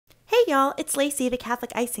y'all, it's Lacey, the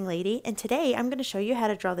Catholic Icing Lady, and today I'm going to show you how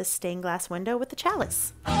to draw this stained glass window with the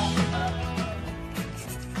chalice.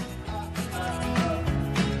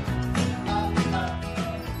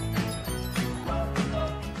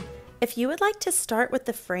 If you would like to start with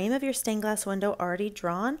the frame of your stained glass window already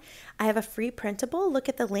drawn, I have a free printable. Look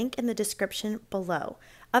at the link in the description below.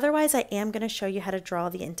 Otherwise, I am going to show you how to draw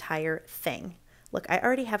the entire thing. Look, I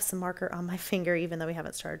already have some marker on my finger even though we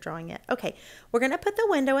haven't started drawing yet. Okay, we're going to put the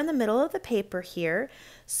window in the middle of the paper here.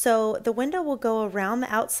 So the window will go around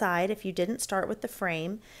the outside if you didn't start with the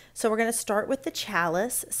frame. So we're going to start with the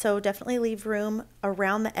chalice. So definitely leave room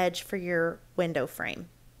around the edge for your window frame.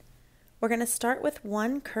 We're going to start with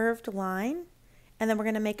one curved line, and then we're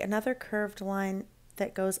going to make another curved line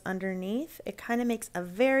that goes underneath. It kind of makes a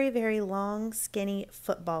very, very long, skinny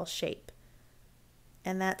football shape.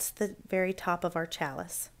 And that's the very top of our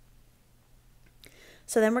chalice.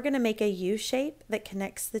 So then we're going to make a U shape that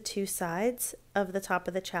connects the two sides of the top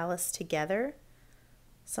of the chalice together.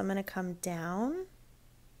 So I'm going to come down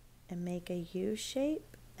and make a U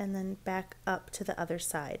shape and then back up to the other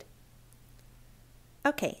side.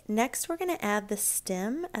 Okay, next we're going to add the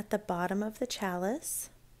stem at the bottom of the chalice.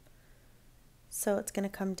 So it's going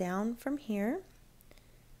to come down from here,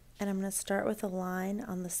 and I'm going to start with a line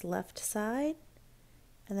on this left side,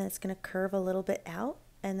 and then it's going to curve a little bit out,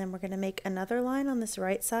 and then we're going to make another line on this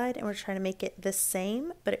right side, and we're trying to make it the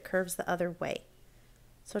same, but it curves the other way.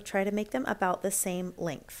 So try to make them about the same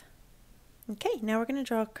length. Okay, now we're going to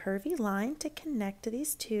draw a curvy line to connect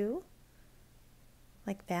these two,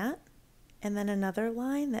 like that. And then another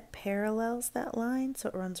line that parallels that line, so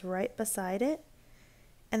it runs right beside it.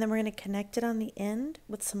 And then we're going to connect it on the end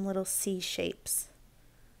with some little C shapes.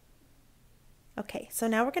 Okay, so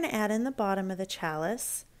now we're going to add in the bottom of the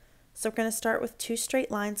chalice. So we're going to start with two straight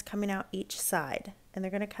lines coming out each side. And they're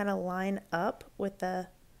going to kind of line up with the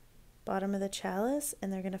bottom of the chalice,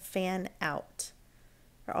 and they're going to fan out.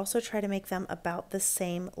 Or also try to make them about the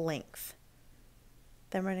same length.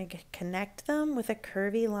 Then we're going to connect them with a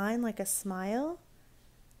curvy line like a smile.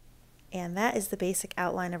 And that is the basic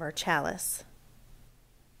outline of our chalice.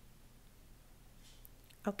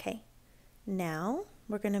 Okay, now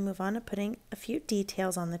we're going to move on to putting a few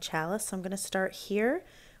details on the chalice. So I'm going to start here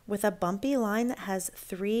with a bumpy line that has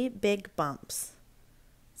 3 big bumps.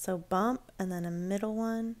 So bump, and then a middle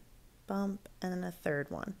one, bump, and then a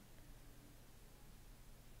third one.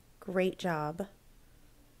 Great job.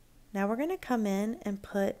 Now we're going to come in and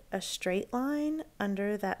put a straight line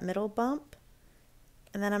under that middle bump,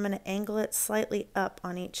 and then I'm going to angle it slightly up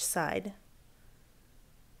on each side.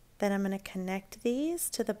 Then I'm going to connect these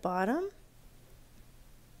to the bottom,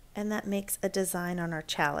 and that makes a design on our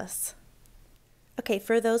chalice. Okay,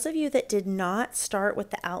 for those of you that did not start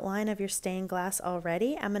with the outline of your stained glass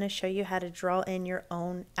already, I'm going to show you how to draw in your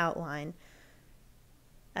own outline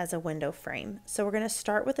as a window frame. So we're going to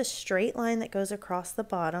start with a straight line that goes across the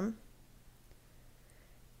bottom.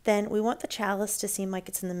 Then we want the chalice to seem like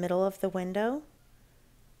it's in the middle of the window.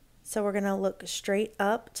 So we're going to look straight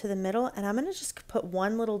up to the middle, and I'm going to just put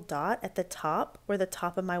one little dot at the top where the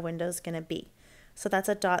top of my window is going to be. So that's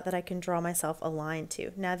a dot that I can draw myself a line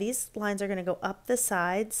to. Now these lines are going to go up the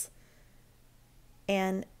sides,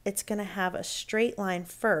 and it's going to have a straight line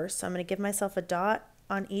first. So I'm going to give myself a dot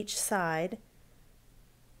on each side.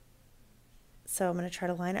 So I'm going to try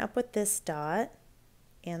to line it up with this dot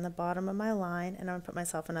and the bottom of my line, and I'm going to put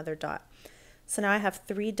myself another dot. So now I have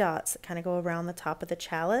 3 dots that kind of go around the top of the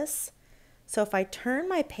chalice. So if I turn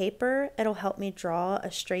my paper, it'll help me draw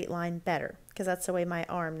a straight line better, because that's the way my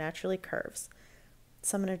arm naturally curves.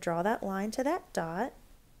 So I'm going to draw that line to that dot.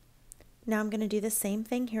 Now I'm going to do the same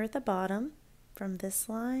thing here at the bottom, from this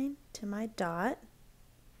line to my dot.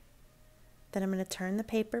 Then I'm going to turn the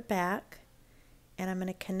paper back, and I'm going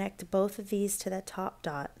to connect both of these to that top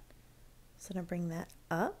dot. So I'm going to bring that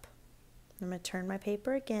up. I'm going to turn my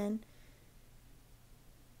paper again.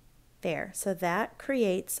 There, so that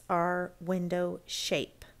creates our window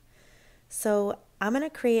shape. So I'm going to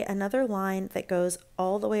create another line that goes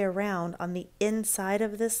all the way around on the inside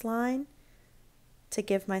of this line to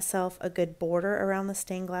give myself a good border around the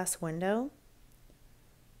stained glass window.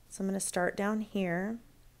 So I'm going to start down here,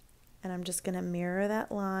 and I'm just going to mirror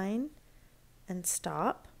that line and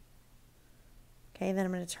stop. Okay, then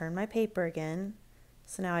I'm going to turn my paper again.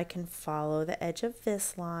 So now I can follow the edge of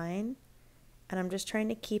this line, and I'm just trying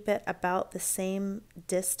to keep it about the same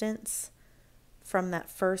distance from that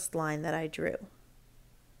first line that I drew.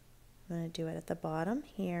 I'm going to do it at the bottom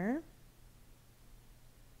here.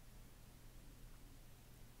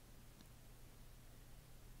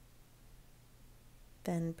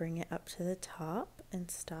 Then bring it up to the top and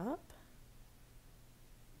stop.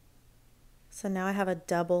 So now I have a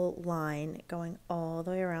double line going all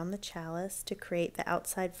the way around the chalice to create the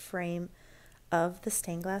outside frame of the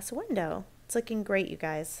stained glass window. It's looking great, you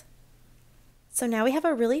guys. So now we have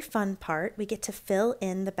a really fun part. We get to fill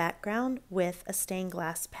in the background with a stained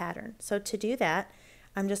glass pattern. So to do that,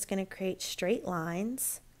 I'm just going to create straight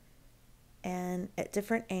lines and at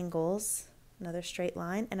different angles, another straight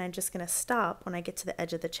line, and I'm just going to stop when I get to the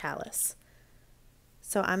edge of the chalice.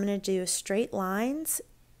 So I'm going to do straight lines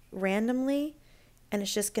randomly, and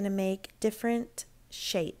it's just going to make different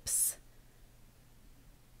shapes.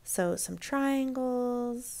 So some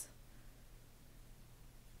triangles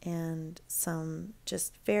and some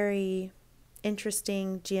just very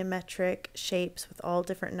interesting geometric shapes with all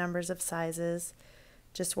different numbers of sizes.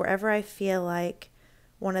 Just wherever I feel like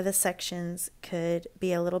one of the sections could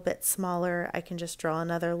be a little bit smaller, I can just draw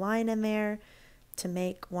another line in there to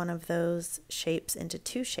make one of those shapes into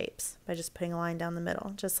two shapes by just putting a line down the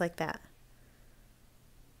middle, just like that.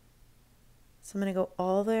 So I'm going to go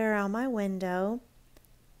all the way around my window,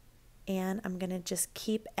 and I'm going to just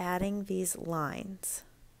keep adding these lines.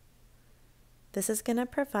 This is going to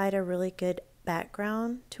provide a really good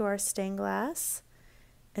background to our stained glass.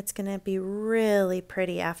 It's going to be really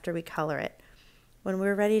pretty after we color it. When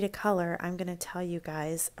we're ready to color, I'm going to tell you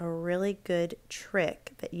guys a really good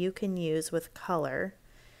trick that you can use with color,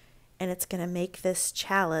 and it's going to make this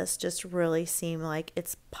chalice just really seem like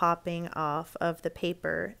it's popping off of the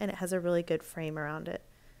paper, and it has a really good frame around it.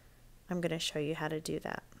 I'm going to show you how to do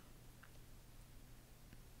that.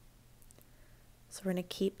 So we're going to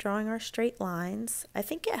keep drawing our straight lines. I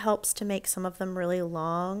think it helps to make some of them really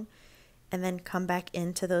long and then come back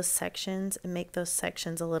into those sections and make those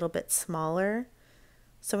sections a little bit smaller.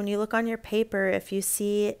 So when you look on your paper, if you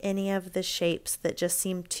see any of the shapes that just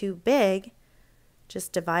seem too big,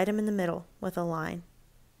 just divide them in the middle with a line.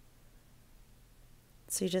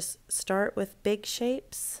 So you just start with big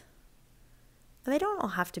shapes, and they don't all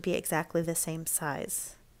have to be exactly the same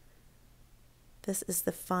size. This is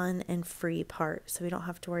the fun and free part, so we don't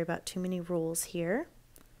have to worry about too many rules here.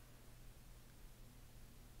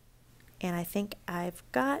 And I think I've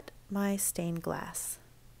got my stained glass.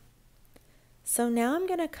 So now I'm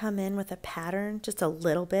going to come in with a pattern just a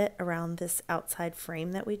little bit around this outside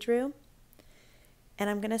frame that we drew. And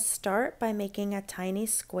I'm going to start by making a tiny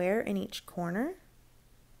square in each corner.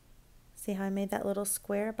 See how I made that little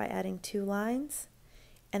square by adding two lines?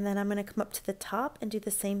 And then I'm going to come up to the top and do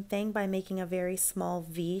the same thing by making a very small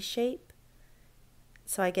V shape.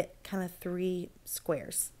 So I get kind of 3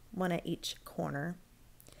 squares, one at each corner.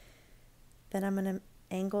 Then I'm going to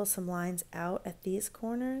angle some lines out at these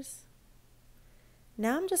corners.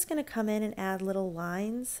 Now I'm just going to come in and add little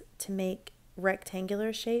lines to make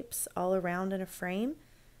rectangular shapes all around in a frame.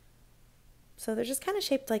 So they're just kind of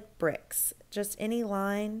shaped like bricks, just any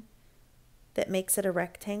line that makes it a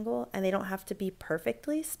rectangle, and they don't have to be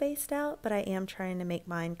perfectly spaced out, but I am trying to make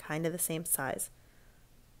mine kind of the same size.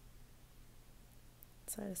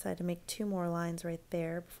 So I decided to make 2 more lines right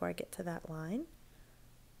there before I get to that line.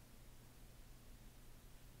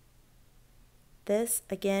 This,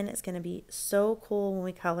 again, is going to be so cool when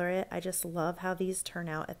we color it. I just love how these turn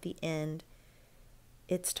out at the end.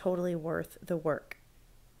 It's totally worth the work.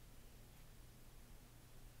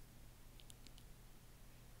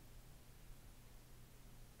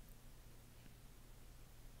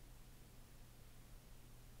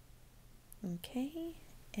 Okay,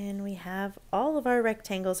 and we have all of our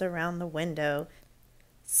rectangles around the window.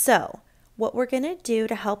 So, what we're going to do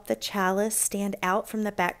to help the chalice stand out from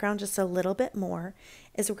the background just a little bit more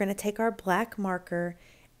is we're going to take our black marker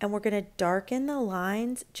and we're going to darken the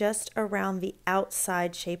lines just around the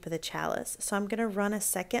outside shape of the chalice. So I'm going to run a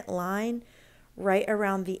second line right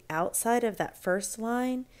around the outside of that first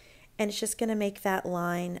line, and it's just going to make that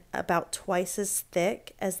line about twice as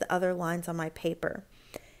thick as the other lines on my paper.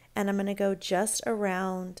 And I'm going to go just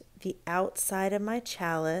around the outside of my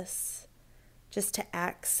chalice just to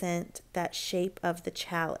accent that shape of the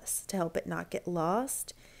chalice to help it not get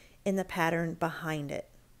lost in the pattern behind it.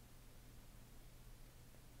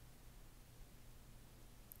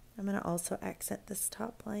 I'm going to also accent this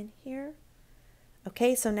top line here.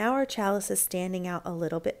 Okay, so now our chalice is standing out a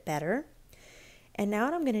little bit better. And now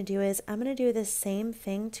what I'm going to do is I'm going to do the same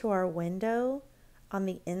thing to our window on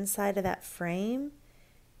the inside of that frame,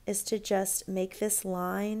 is to just make this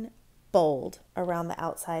line bold around the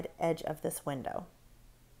outside edge of this window.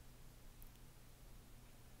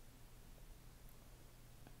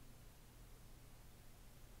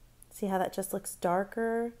 See how that just looks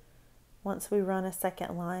darker once we run a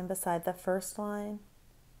second line beside the first line?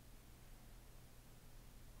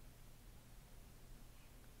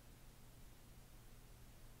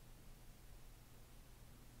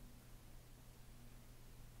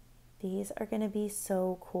 These are going to be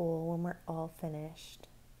so cool when we're all finished.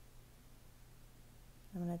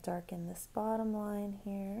 I'm going to darken this bottom line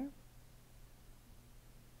here.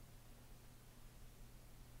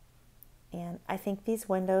 And I think these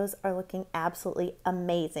windows are looking absolutely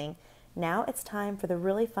amazing. Now it's time for the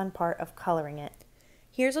really fun part of coloring it.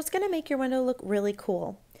 Here's what's going to make your window look really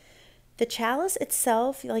cool. The chalice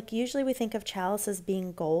itself, like usually we think of chalice as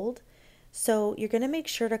being gold. So you're going to make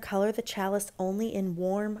sure to color the chalice only in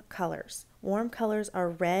warm colors. Warm colors are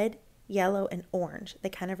red, yellow, and orange. They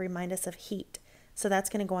kind of remind us of heat. So that's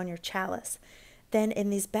going to go on your chalice. Then in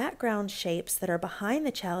these background shapes that are behind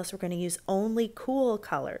the chalice, we're going to use only cool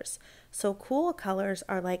colors. So cool colors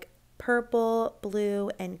are like purple,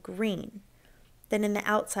 blue, and green. Then in the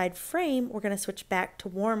outside frame, we're going to switch back to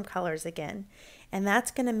warm colors again. And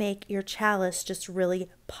that's going to make your chalice just really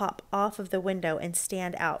pop off of the window and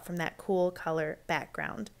stand out from that cool color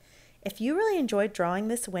background. If you really enjoyed drawing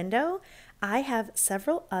this window, I have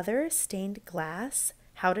several other stained glass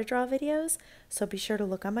how to draw videos, so be sure to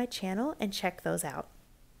look on my channel and check those out.